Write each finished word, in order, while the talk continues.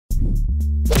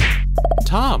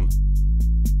Tom.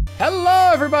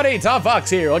 Hello everybody, Tom Fox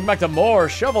here. Welcome back to more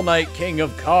Shovel Knight King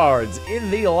of Cards.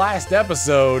 In the last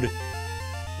episode,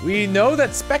 we know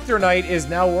that Spectre Knight is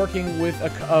now working with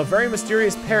a very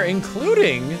mysterious pair,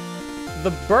 including the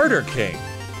Birder King.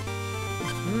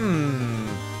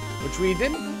 Which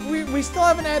we still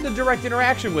haven't had a direct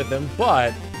interaction with him,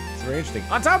 but it's very interesting.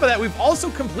 On top of that, we've also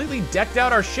completely decked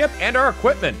out our ship and our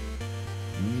equipment.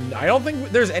 I don't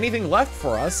think there's anything left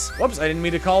for us. Whoops, I didn't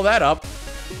mean to call that up.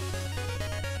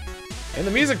 And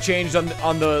the music changed on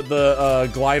the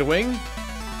glide wing.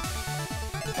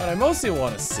 But I mostly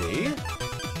want to see.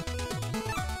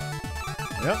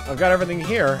 Yep, I've got everything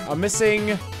here. I'm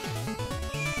missing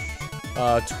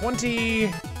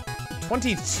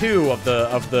 22 of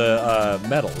the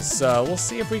medals. We'll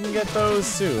see if we can get those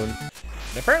soon.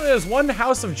 And apparently there's one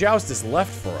House of Joustus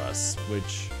left for us,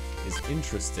 which is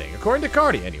interesting. According to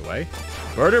Cardi, anyway.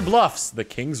 Birder Bluffs, the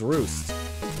King's Roost.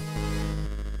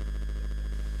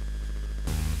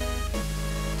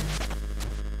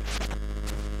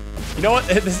 You know what?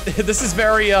 This is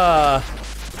very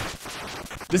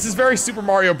Super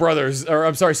Mario Brothers, or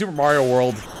I'm sorry, Super Mario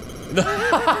World.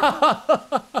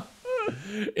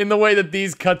 In the way that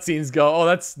these cutscenes go.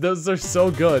 Oh, those are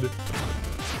so good.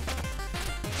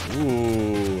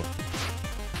 Ooh.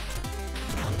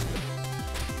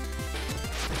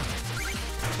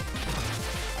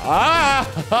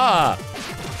 Ah!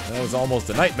 That was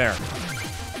almost a nightmare.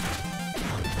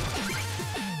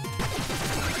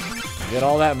 Get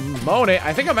all that money.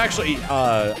 I think I'm actually,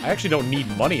 I actually don't need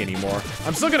money anymore.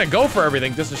 I'm still gonna go for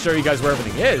everything just to show you guys where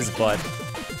everything is, but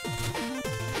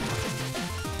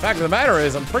fact of the matter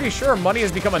is, I'm pretty sure money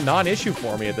has become a non-issue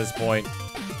for me at this point.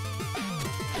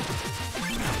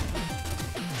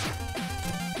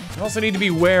 I also need to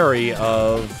be wary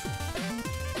of,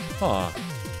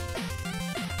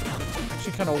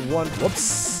 actually kind of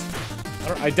whoops.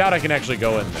 I doubt I can actually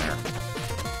go in there.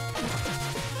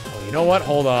 Oh, you know what?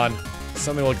 Hold on.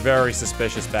 Something looked very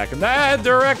suspicious back in that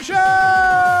direction!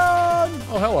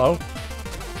 Oh, hello.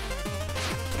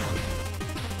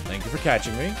 Thank you for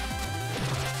catching me.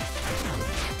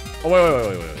 Oh,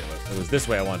 wait. It was this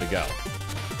way I wanted to go.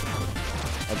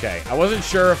 Okay, I wasn't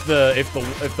sure if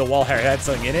the wall had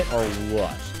something in it or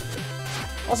what.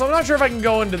 Also, I'm not sure if I can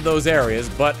go into those areas,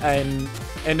 but and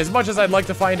as much as I'd like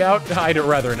to find out, I'd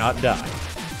rather not die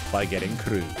by getting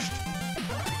cruised.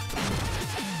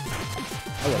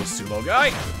 Hello, sumo guy.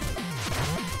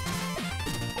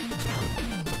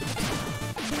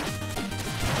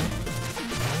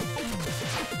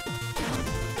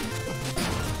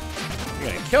 You're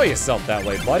gonna kill yourself that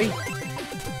way, buddy.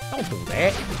 Don't do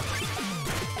that.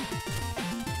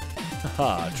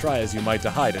 Haha, try as you might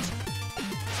to hide it.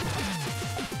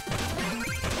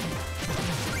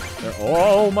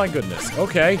 Oh my goodness.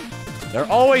 Okay. There are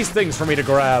always things for me to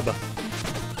grab.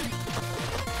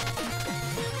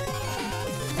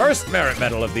 First merit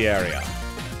medal of the area.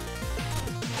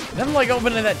 Nothing like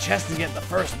opening that chest and getting the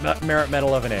first merit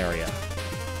medal of an area.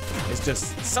 It's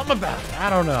just something about it.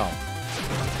 I don't know.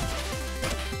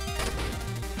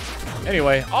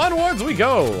 Anyway, onwards we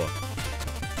go.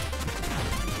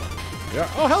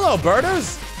 Oh, hello,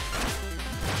 birders.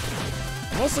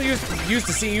 I'm mostly used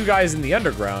to seeing you guys in the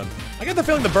underground. I get the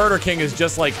feeling the Birder King is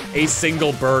just like a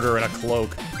single birder in a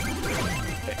cloak.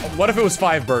 What if it was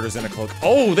 5 birders in a cloak?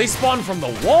 Oh, they spawn from the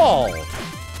wall!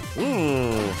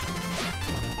 Ooh.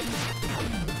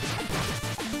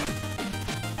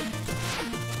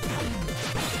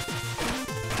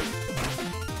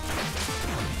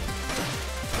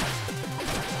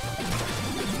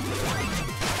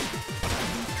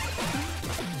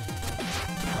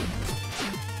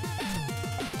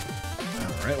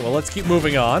 Alright, well, let's keep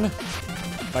moving on.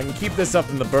 If I can keep this up,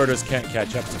 then the birders can't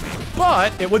catch up to me.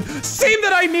 But it would seem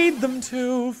that I need them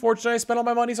to. Fortunately, I spent all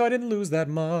my money, so I didn't lose that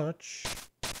much.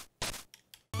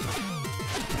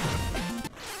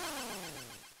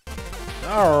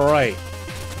 Alright.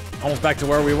 Almost back to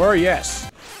where we were, yes.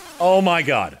 Oh my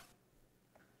god.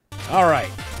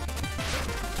 Alright.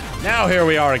 Now here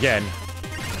we are again.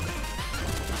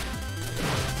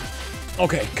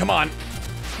 Okay, come on.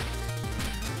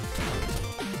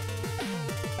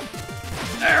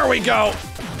 There we go.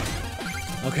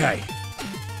 Okay.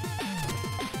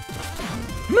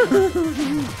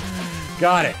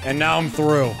 Got it, and now I'm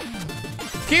through.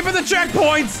 Keeping the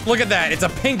checkpoints! Look at that, it's a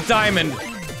pink diamond.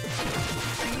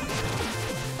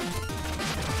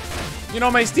 You know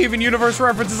how many Steven Universe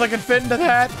references I can fit into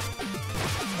that?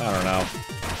 I don't know.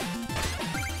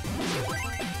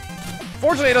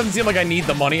 Fortunately, it doesn't seem like I need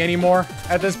the money anymore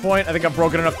at this point. I think I've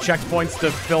broken enough checkpoints to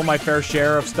fill my fair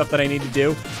share of stuff that I need to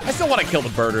do. I still want to kill the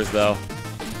birders, though.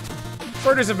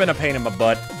 Birders have been a pain in my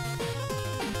butt.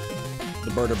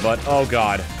 The birder butt. Oh,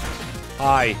 God.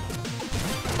 Hi.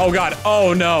 Oh, God.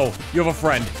 Oh, no. You have a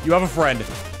friend. You have a friend.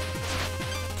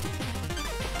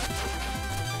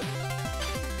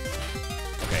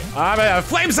 Okay. I'm a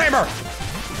flame saber!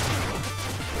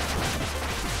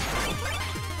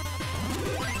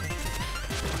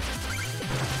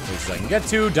 Places I can get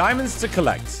to. Diamonds to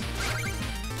collect.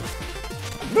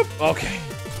 Boop. Okay.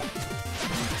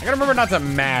 I gotta remember not to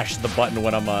mash the button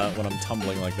when I'm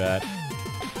tumbling like that.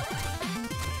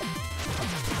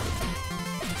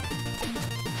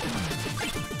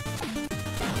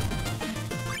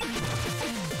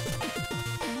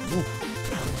 Ooh.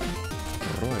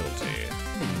 Royalty.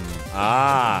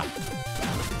 Ah.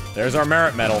 There's our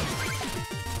merit medal.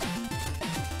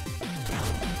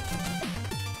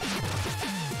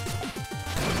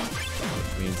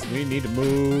 Which means we need to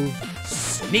move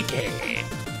sneaky.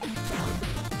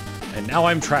 And now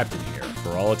I'm trapped in here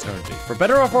for all eternity. For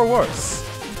better or for worse,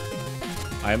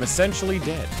 I am essentially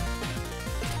dead.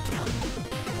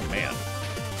 Oh, man.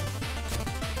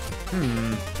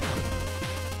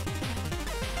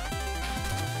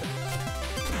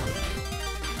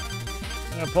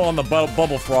 I'm gonna pull on the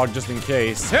bubble frog just in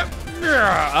case.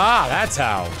 Ah, that's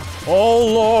how. Oh,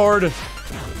 Lord.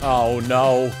 Oh,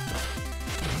 no.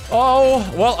 Oh,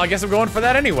 well, I guess I'm going for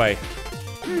that anyway.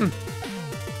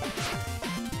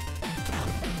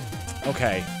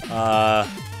 Okay, oh!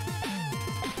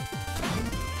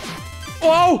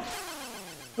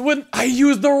 When I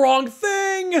used the wrong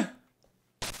thing!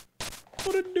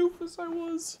 What a doofus I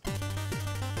was.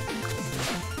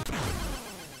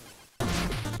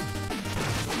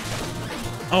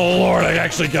 Oh, Lord, I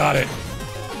actually got it.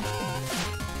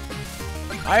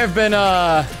 I have been,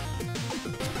 yeah,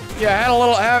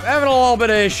 having a little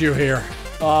bit of issue here.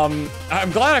 I'm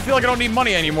glad I feel like I don't need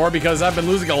money anymore because I've been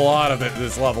losing a lot of it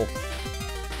this level.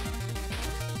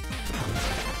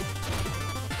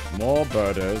 More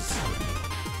birders.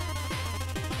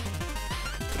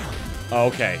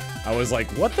 Okay, I was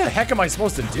like, what the heck am I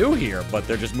supposed to do here? But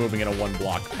they're just moving in a one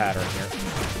block pattern here.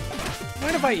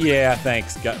 Mind if I, yeah,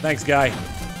 thanks guy.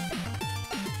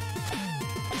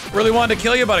 Really wanted to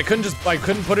kill you, but I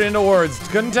couldn't put it into words.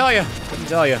 Couldn't tell you.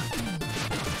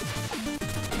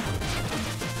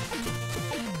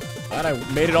 Glad I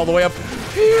made it all the way up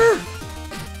here.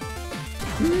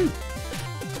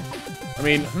 I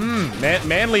mean,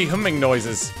 manly humming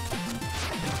noises.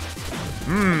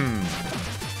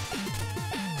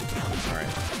 Alright.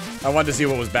 I wanted to see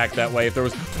what was back that way. If there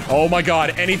was, oh my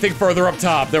God, anything further up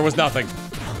top. There was nothing.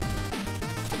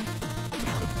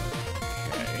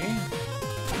 Okay.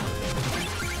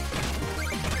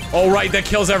 Oh, right, that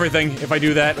kills everything if I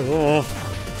do that. Ugh.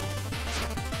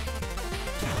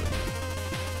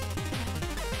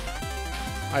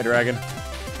 Hi, dragon.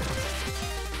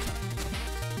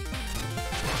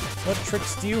 What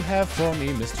tricks do you have for me,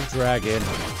 Mr. Dragon?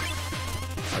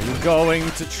 Are you going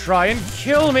to try and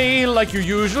kill me like you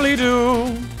usually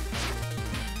do?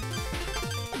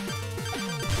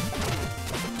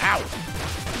 Ow!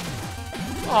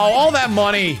 Oh, all that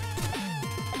money!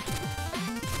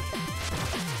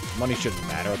 Money shouldn't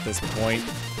matter at this point.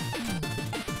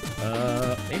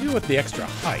 Maybe with the extra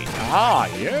height. Ah,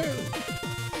 yeah!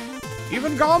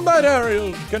 Even combat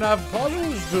aerials can have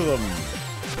puzzles to them.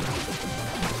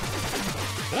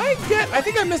 I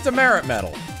think I missed a merit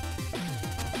medal.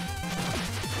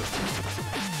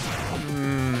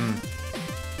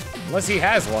 Unless he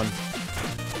has one.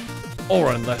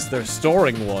 Or unless they're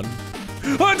storing one.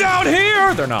 Oh, down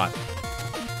here! They're not.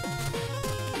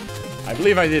 I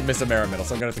believe I did miss a merit medal,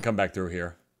 so I'm gonna have to come back through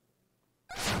here.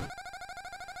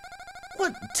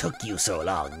 What took you so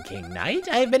long, King Knight?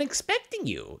 I've been expecting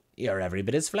you. You're every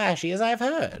bit as flashy as I've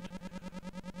heard.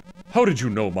 How did you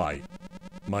know my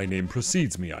name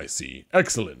precedes me, I see.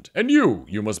 Excellent. And you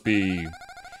must be...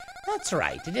 That's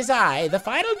right, it is I, the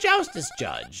final Joustus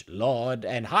Judge, Lord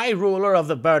and High Ruler of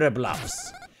the Birder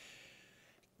Bluffs.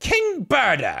 King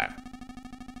Birder!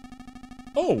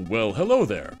 Oh, well, hello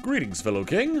there. Greetings, fellow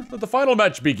king. Let the final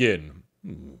match begin.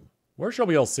 Where shall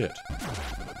we all sit?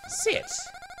 Sit.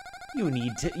 You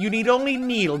need only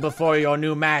kneel before your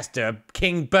new master,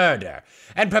 King Birder,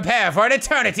 and prepare for an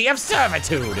eternity of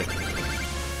servitude.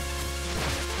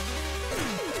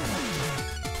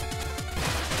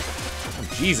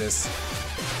 Jesus.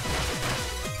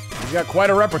 He's got quite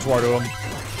a repertoire to him.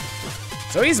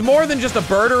 So he's more than just a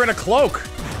birder in a cloak.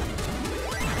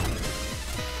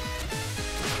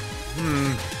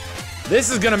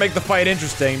 This is gonna make the fight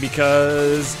interesting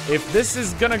because if this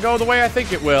is gonna go the way I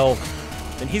think it will,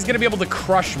 then he's gonna be able to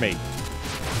crush me.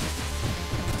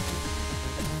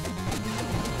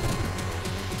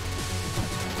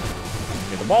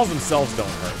 balls themselves don't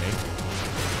hurt me.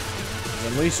 I'm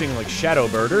unleashing, like, shadow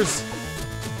birders.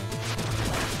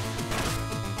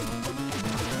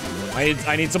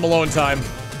 I need some alone time.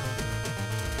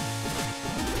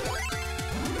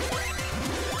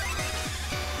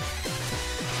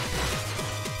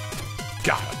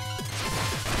 Got him.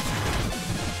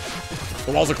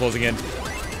 The walls are closing in.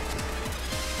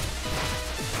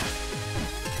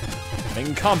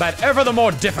 Making combat ever the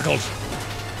more difficult.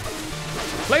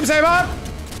 Flame Saber!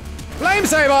 Flame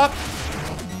Saber!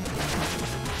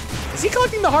 Is he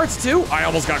collecting the hearts too? I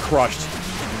almost got crushed.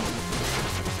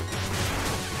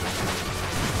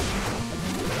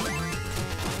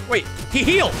 Wait, he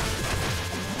healed!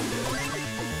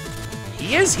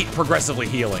 He is progressively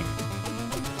healing.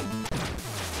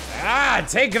 Ah,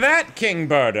 take that, King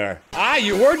Birder. Ah,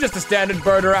 you were just a standard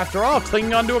birder after all,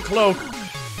 clinging onto a cloak.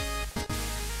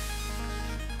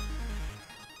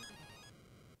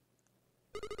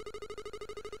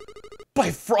 By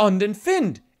Frond and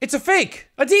Find! It's a fake!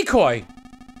 A decoy!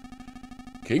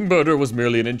 King Birder was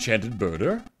merely an enchanted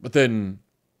birder, but then,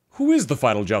 who is the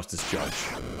final Joustus judge?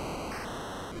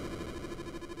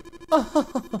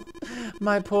 Oh,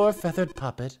 my poor feathered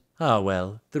puppet. Ah,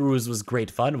 well, the ruse was great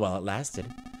fun while it lasted.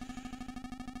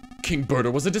 King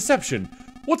Birder was a deception.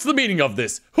 What's the meaning of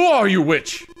this? Who are you,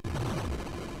 witch?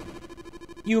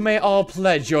 You may all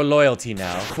pledge your loyalty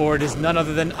now, for it is none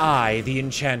other than I, the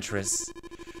Enchantress.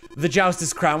 The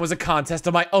Joustus crown was a contest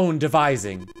of my own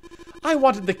devising. I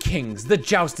wanted the kings, the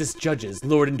Joustus judges,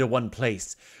 lured into one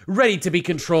place, ready to be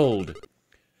controlled.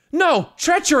 No!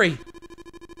 Treachery!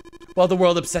 While the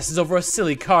world obsesses over a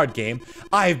silly card game,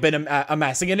 I've been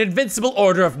amassing an invincible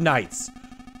order of knights.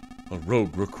 A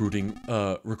rogue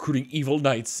recruiting evil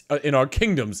knights in our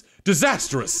kingdoms.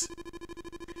 Disastrous!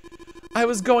 I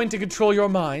was going to control your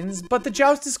minds, but the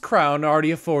Joustus crown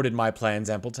already afforded my plans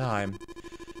ample time.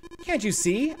 Can't you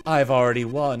see? I've already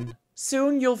won.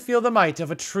 Soon you'll feel the might of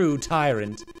a true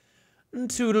tyrant.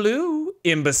 Toodaloo,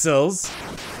 imbeciles.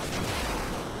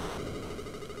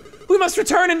 We must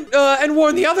return and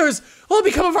warn the others. What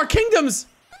will become of our kingdoms?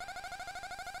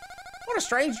 What a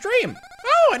strange dream.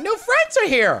 Oh, and new friends are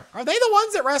here. Are they the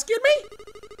ones that rescued me?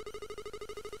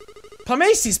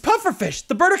 Pomaces, pufferfish,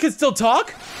 the birder can still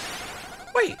talk?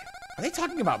 Wait, are they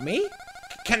talking about me?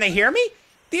 Can they hear me?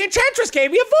 The Enchantress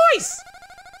gave me a voice.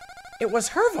 It was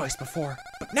her voice before,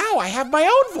 but now I have my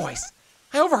own voice.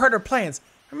 I overheard her plans,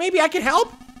 or maybe I can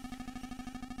help?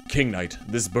 King Knight,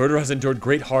 this birder has endured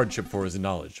great hardship for his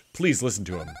knowledge. Please listen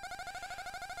to him.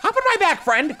 Hop on my back,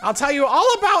 friend. I'll tell you all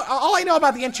I know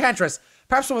about the Enchantress.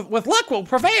 Perhaps with luck we'll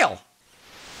prevail.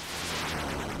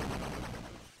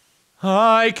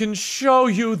 I can show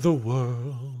you the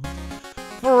world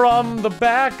from the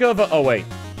back of a... Oh, wait.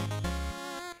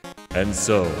 And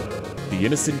so, the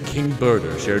innocent King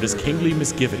Birder shared his kingly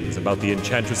misgivings about the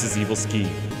Enchantress's evil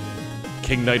scheme.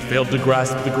 King Knight failed to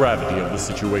grasp the gravity of the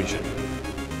situation.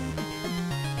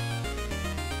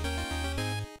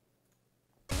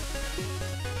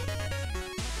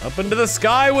 Up into the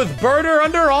sky with Birder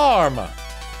under arm!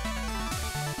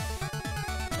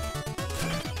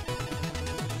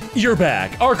 You're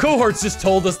back. Our cohorts just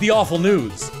told us the awful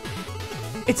news.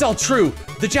 It's all true.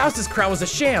 The Joustus crown was a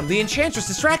sham. The Enchantress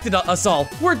distracted us all.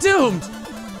 We're doomed.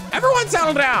 Everyone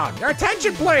settle down. Your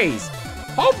attention, please.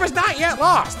 Hope is not yet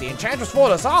lost. The Enchantress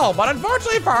fooled us all, but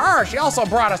unfortunately for her, she also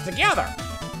brought us together.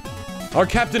 Our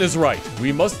captain is right.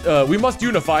 We must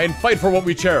unify and fight for what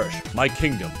we cherish. My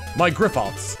kingdom. My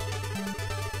Griffalts.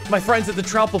 My friends at the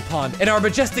Troupple Pond and our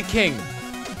majestic king.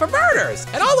 For murders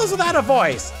and all those without a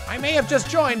voice. I may have just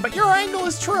joined, but your angle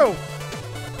is true.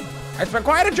 It's been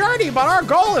quite a journey, but our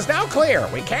goal is now clear.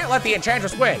 We can't let the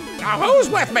Enchantress win. Now who's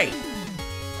with me?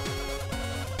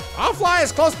 I'll fly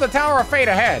as close to the Tower of Fate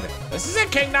ahead. This is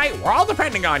it, King Knight. We're all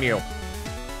depending on you.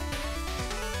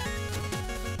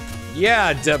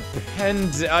 Yeah,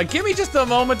 give me just a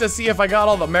moment to see if I got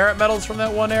all the merit medals from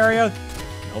that one area.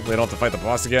 Hopefully I don't have to fight the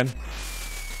boss again.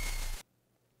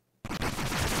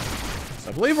 So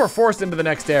I believe we're forced into the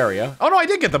next area. Oh no, I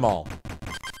did get them all.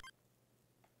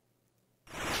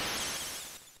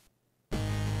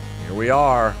 Here we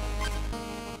are.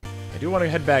 I do want to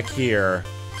head back here,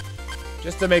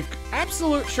 just to make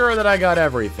absolute sure that I got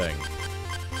everything.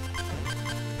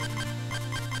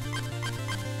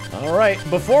 All right,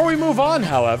 before we move on,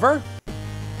 however,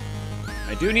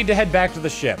 I do need to head back to the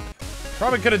ship.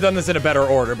 Probably could have done this in a better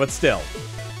order, but still.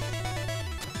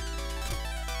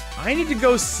 I need to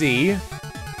go see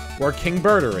where King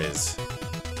Birder is.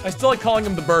 I still like calling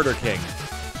him the Birder King,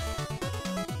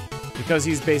 because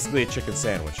he's basically a chicken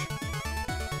sandwich.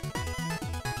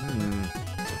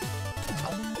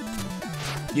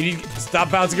 You need to stop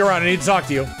bouncing around. I need to talk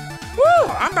to you. Woo!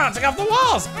 I'm bouncing off the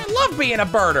walls. I love being a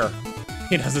birder.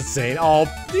 He doesn't say it. Oh,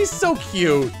 he's so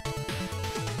cute.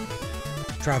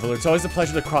 Traveler, it's always a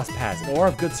pleasure to cross paths. An aura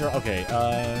of good sir. Okay,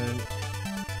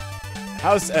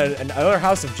 another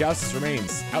house of Joustus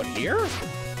remains out here?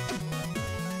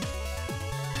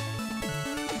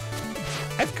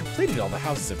 I've completed all the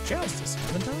houses of Joustus,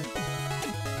 haven't I?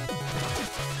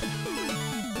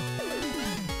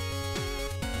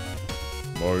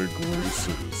 My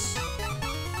graces.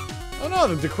 Oh no,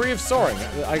 the Decree of Soaring.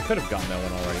 I could have gotten that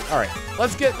one already. All right,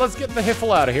 let's get the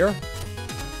Hiffle out of here.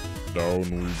 Down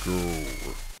we go.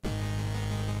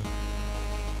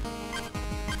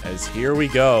 As here we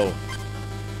go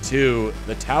to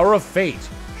the Tower of Fate,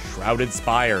 Shrouded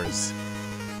Spires.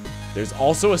 There's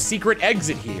also a secret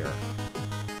exit here,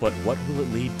 but what will it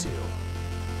lead to?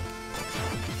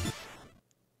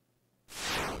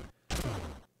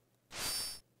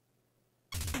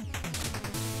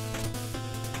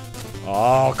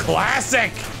 Oh,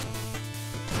 classic!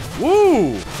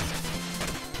 Woo!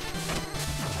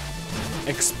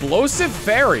 Explosive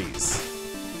fairies.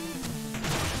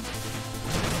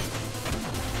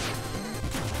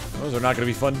 Those are not going to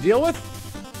be fun to deal with.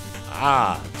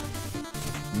 Ah.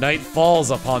 Night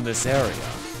falls upon this area.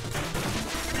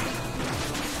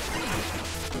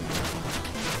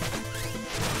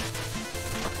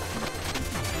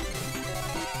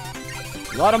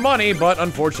 A lot of money, but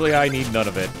unfortunately I need none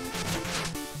of it.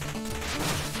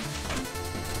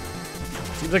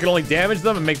 Seems like I can only damage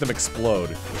them and make them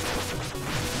explode.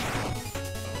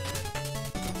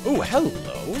 Ooh,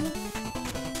 hello.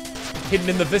 Hidden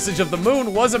in the visage of the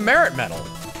moon was a merit medal.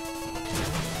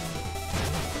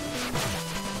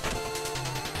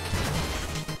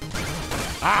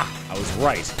 Ah, I was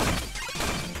right.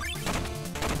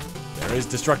 There is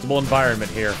destructible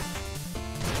environment here.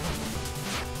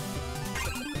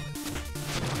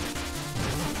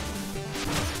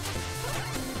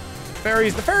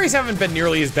 The fairies haven't been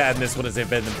nearly as bad in this one as they've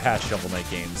been in past Shovel Knight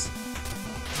games.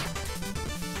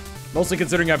 Mostly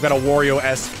considering I've got a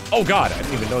Wario-esque... Oh god, I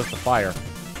didn't even notice the fire.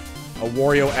 A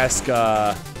Wario-esque,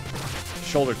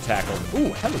 shoulder tackle.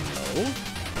 Ooh, hello.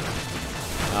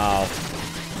 Oh.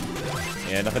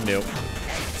 Yeah, nothing new.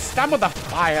 Stop with the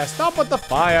fire! Stop with the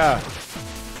fire!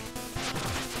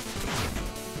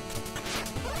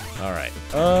 Alright.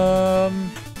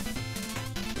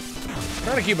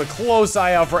 Trying to keep a close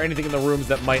eye out for anything in the rooms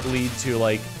that might lead to,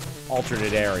 like,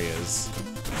 alternate areas.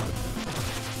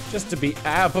 Just to be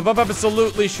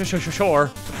absolutely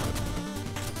sure.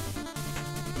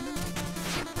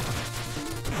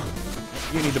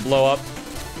 You need to blow up.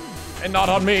 And not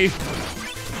on me.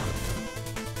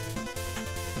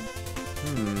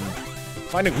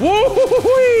 Finding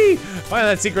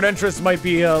that secret entrance might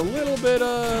be a little bit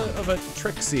of a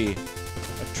tricky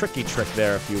trick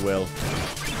there, if you will.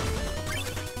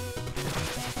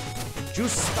 Would you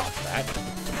stop that?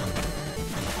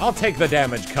 I'll take the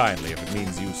damage kindly if it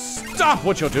means you stop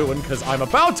what you're doing, because I'm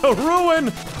about to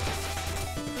ruin.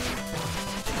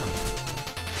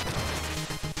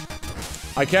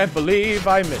 I can't believe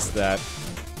I missed that.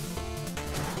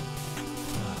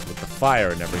 With the fire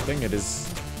and everything, it is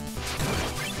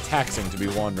taxing to be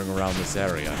wandering around this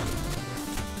area.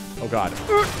 Oh god.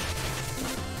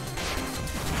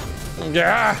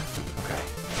 Yeah. Okay.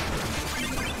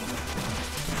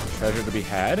 Treasure to be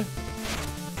had.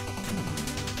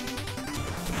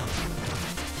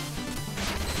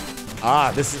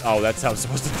 Ah, this is, oh, that's how I'm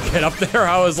supposed to get up there.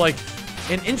 I was like,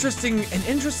 an interesting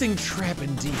trap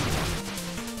indeed.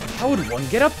 How would one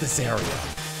get up this area?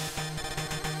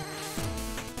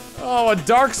 Oh, a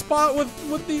dark spot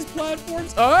with these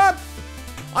platforms? Ah!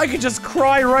 I could just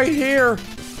cry right here. So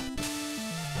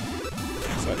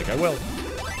I think I will.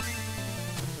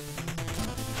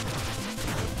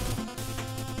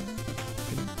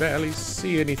 I can barely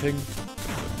see anything.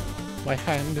 My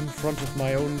hand in front of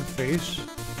my own face.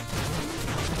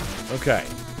 Okay.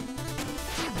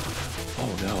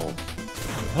 Oh no.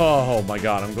 Oh my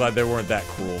god, I'm glad they weren't that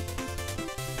cruel.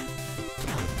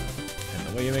 And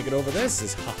the way you make it over this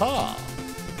is haha.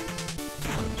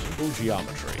 Simple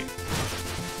geometry.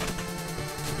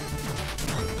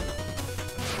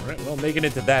 Alright, well, making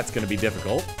it to that's gonna be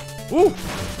difficult. Ooh!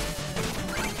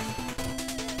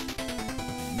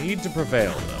 Need to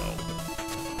prevail, though.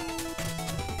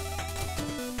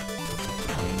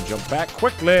 And jump back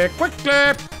quickly,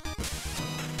 quickly!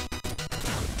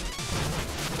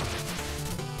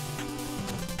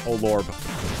 Oh, Lord.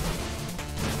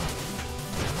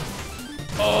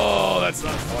 Oh, that's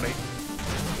not funny.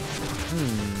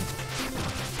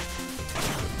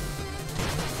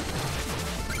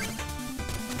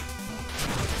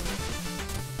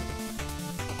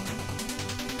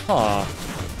 Huh.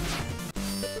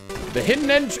 The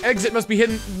hidden exit must be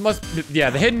hidden, yeah,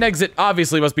 the hidden exit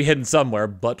obviously must be hidden somewhere,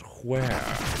 but where?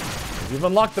 We've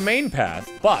unlocked the main path,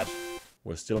 but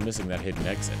we're still missing that hidden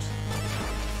exit.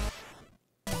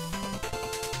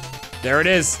 There it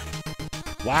is.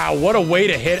 Wow, what a way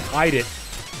to hide it.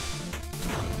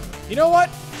 You know what?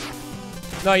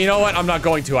 No, you know what? I'm not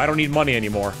going to. I don't need money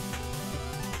anymore.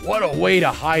 What a way to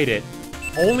hide it.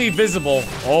 Only visible.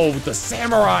 Oh, the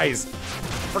samurais.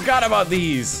 Forgot about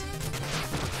these.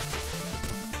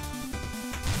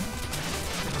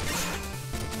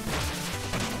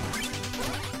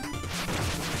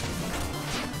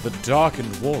 The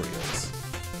darkened warriors.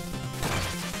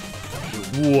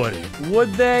 They wouldn't,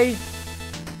 would they?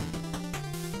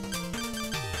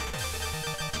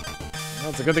 Well,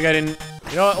 it's a good thing I didn't.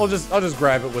 You know what? I'll just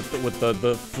grab it with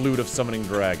the flute of summoning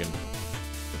dragon.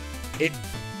 It.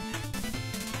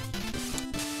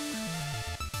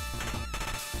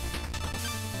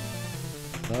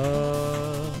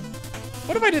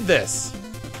 What if I did this?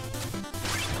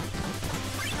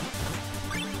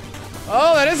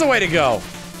 Oh, that is a way to go.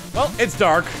 Well, it's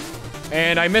dark,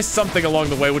 and I missed something along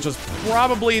the way, which was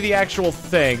probably the actual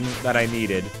thing that I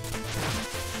needed.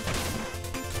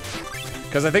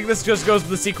 Because I think this just goes to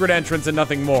the secret entrance and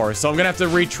nothing more, so I'm gonna have to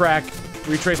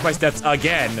retrace my steps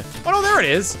again. Oh no, there it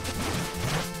is.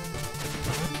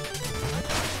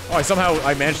 Oh,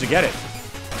 I managed to get it.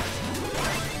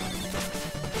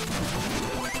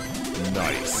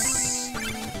 Nice.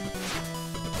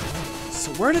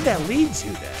 So where did that lead to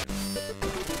then?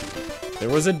 There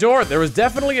was a door. There was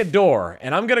definitely a door,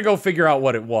 and I'm gonna go figure out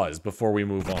what it was before we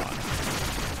move on.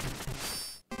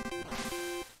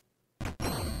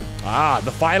 Ah,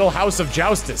 the final house of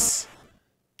Joustus.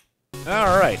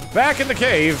 All right, back in the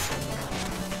cave.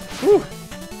 Whew.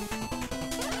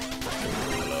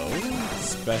 Hello,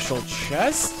 special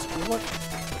chest. What?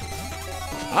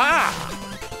 Ah,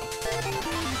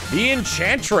 the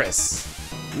Enchantress.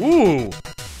 Ooh,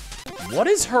 what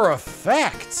is her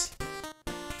effect?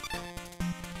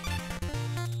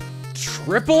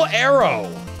 Triple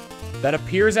arrow that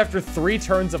appears after 3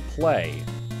 turns of play.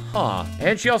 Huh,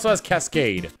 and she also has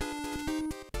Cascade.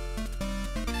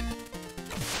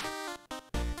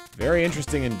 Very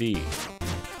interesting indeed.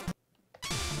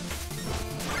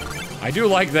 I do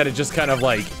like that it just kind of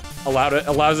like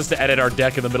allows us to edit our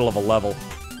deck in the middle of a level.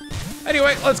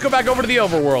 Anyway, let's go back over to the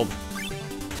overworld.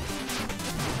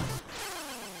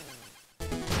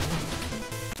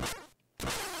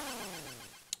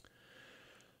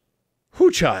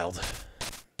 Who child?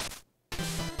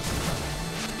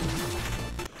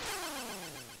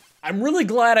 I'm really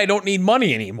glad I don't need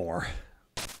money anymore.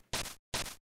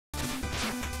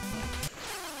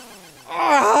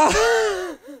 Ah!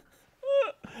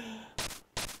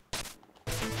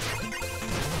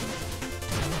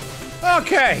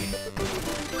 Okay.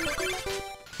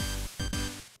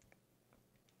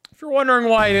 If you're wondering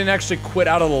why I didn't actually quit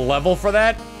out of the level for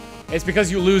that, it's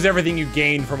because you lose everything you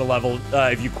gain from a level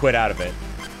if you quit out of it.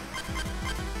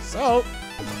 So,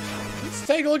 let's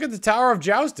take a look at the Tower of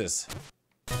Joustus.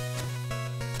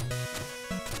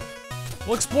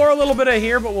 We'll explore a little bit of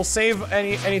here, but we'll save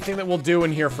anything that we'll do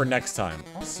in here for next time.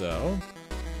 Also,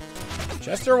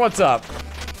 Chester, what's up?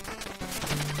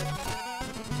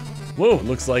 Whoa,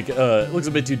 looks like looks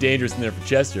a bit too dangerous in there for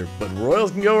Chester, but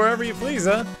royals can go wherever you please,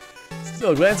 huh?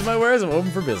 Still, glance at my wares, I'm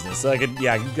open for business. So I can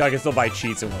still buy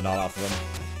cheats and whatnot off of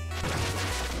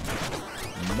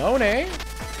them. Monet.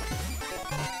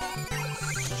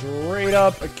 Straight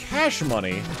up cash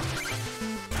money.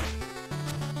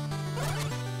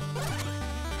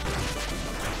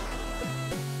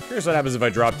 Here's what happens if I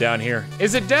drop down here.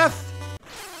 Is it death?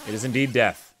 It is indeed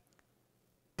death.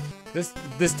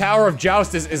 This Tower of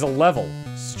Joustus is a level.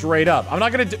 Straight up. I'm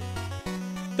not gonna do...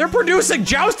 They're producing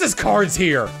Joustus cards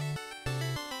here!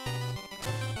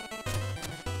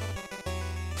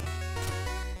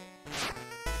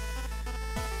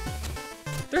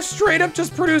 They're straight up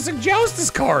just producing Joustus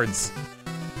cards!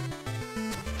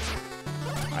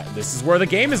 This is where the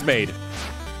game is made.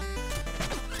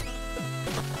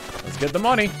 Let's get the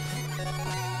money.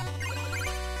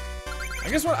 I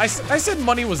guess what I said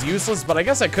money was useless, but I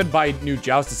guess I could buy new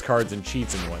Joustus cards and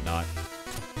cheats and whatnot.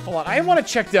 Hold on, I want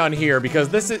to check down here because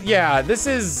this is, yeah, this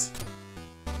is...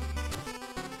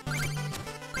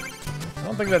 I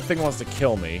don't think that thing wants to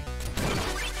kill me.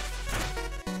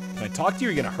 Can I talk to you?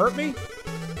 Are you gonna hurt me?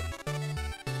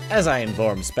 As I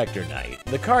informed Spectre Knight,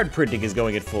 the card printing is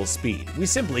going at full speed. We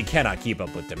simply cannot keep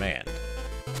up with demand.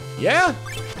 Yeah,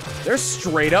 they're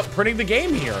straight up printing the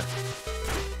game here.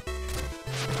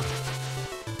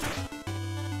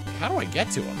 How do I get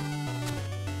to him?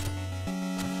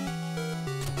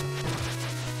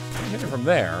 hit it from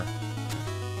there.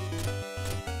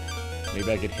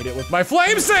 Maybe I could hit it with my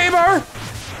flame saber!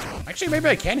 Actually, maybe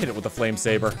I can hit it with the flame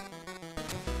saber.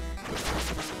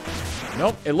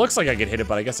 Nope, it looks like I could hit it,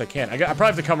 but I guess I can't. I probably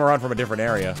have to come around from a different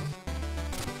area.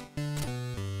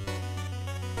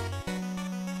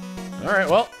 Alright,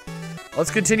 well,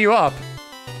 let's continue up.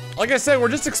 Like I said, we're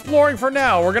just exploring for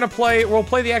now. We'll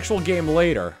play the actual game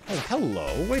later. Oh,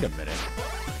 hello, wait a minute.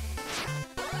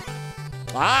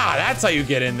 Ah, that's how you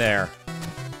get in there.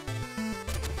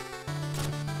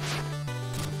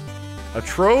 A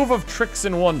trove of tricks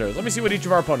and wonders. Let me see what each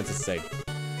of our opponents has to say.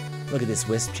 Look at this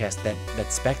wisp chest that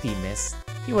Specty missed.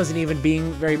 He wasn't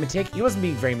being very meticulous,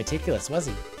 was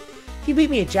he? He beat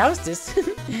me at Joustus.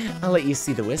 I'll let you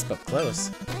see the wisp up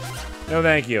close. No,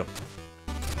 thank you.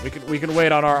 We can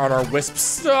wait on our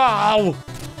wisps. Oh!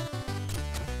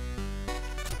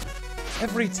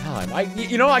 Every time. I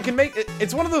can make it.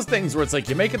 It's one of those things where it's like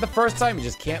you make it the first time, you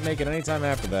just can't make it any time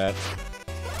after that.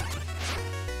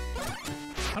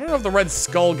 I don't know if the red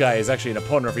skull guy is actually an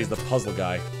opponent or if he's the puzzle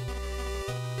guy.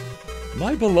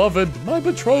 My beloved, my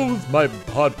betrothed, my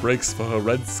heart breaks for her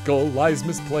red skull lies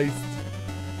misplaced.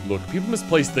 Look, people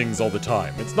misplace things all the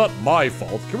time. It's not my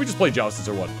fault. Can we just play Joustus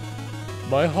or what?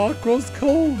 My heart grows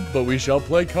cold, but we shall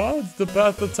play cards to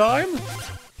pass the time.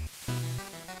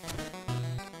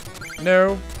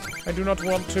 No, I do not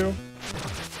want to.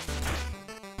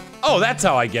 Oh, that's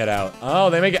how I get out. Oh,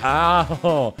 they make it.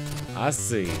 Oh, I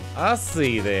see. I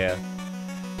see there.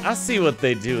 I see what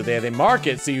they do there. They mark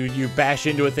it so you bash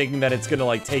into it thinking that it's gonna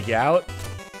like take you out.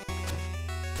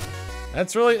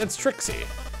 That's tricksy.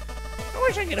 I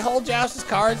wish I could hold Joustus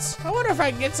cards. I wonder if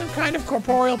I can get some kind of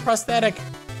corporeal prosthetic.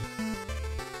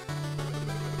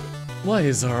 Why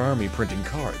is our army printing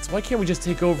cards? Why can't we just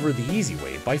take over the easy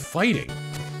way by fighting?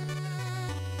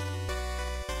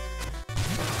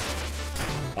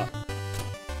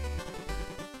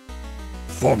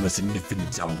 Formless and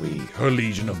infinite are we, her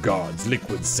legion of guards,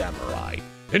 liquid samurai.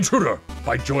 Intruder!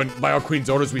 By our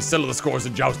queen's orders, we settle the scores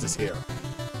in Joustus here.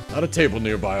 At a table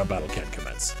nearby, our battle can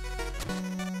commence.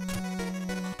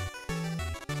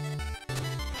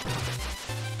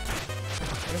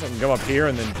 I guess I can go up here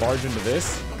and then barge into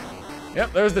this.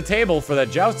 Yep, there's the table for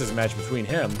that Joustus match between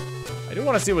him. I do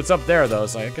want to see what's up there, though,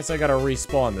 so I guess I gotta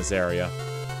respawn this area.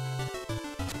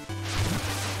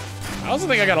 I also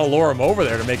think I gotta lure him over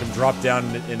there to make him drop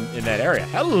down in that area.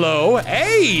 Hello,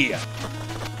 hey!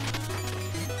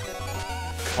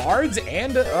 Cards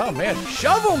and, oh man,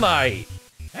 Shovel Knight!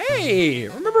 Hey,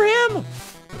 remember him?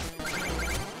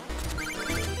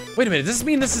 Wait a minute, does this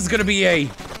mean this is gonna be a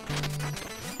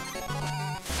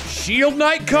Shield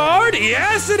Knight card?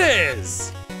 Yes, it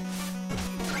is!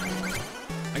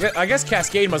 I guess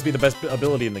Cascade must be the best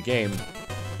ability in the game.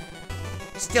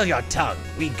 Still your tongue.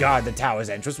 We guard the tower's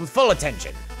entrance with full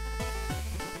attention.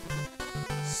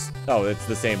 Oh, it's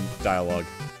the same dialogue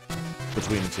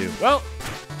between the two. Well,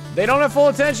 they don't have full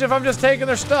attention if I'm just taking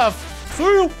their stuff. See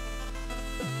you.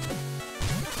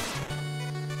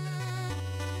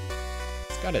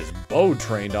 He's got his bow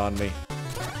trained on me.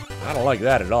 I don't like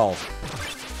that at all.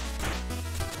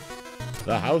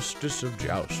 The Hostess of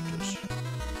Joustus.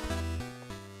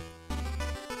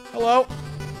 Hello.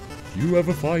 You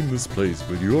ever find this place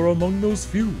when you're among those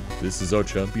few? This is our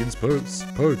champion's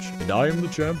perch, and I am the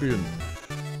champion.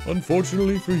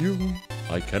 Unfortunately for you,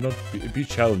 I cannot be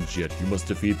challenged yet. You must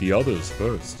defeat the others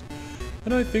first.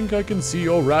 And I think I can see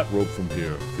your rat rope from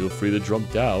here. Feel free to jump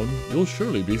down. You'll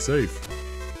surely be safe.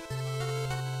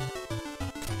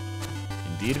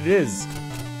 Indeed it is.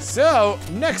 So,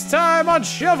 next time on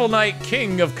Shovel Knight,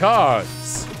 King of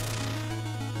Cards.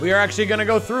 We are actually gonna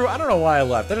go through, I don't know why I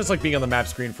left. I just like being on the map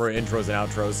screen for intros and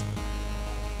outros.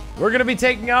 We're gonna be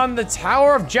taking on the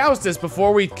Tower of Joustus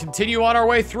before we continue on our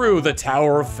way through the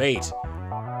Tower of Fate.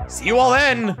 See you all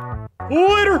then.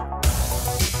 Later.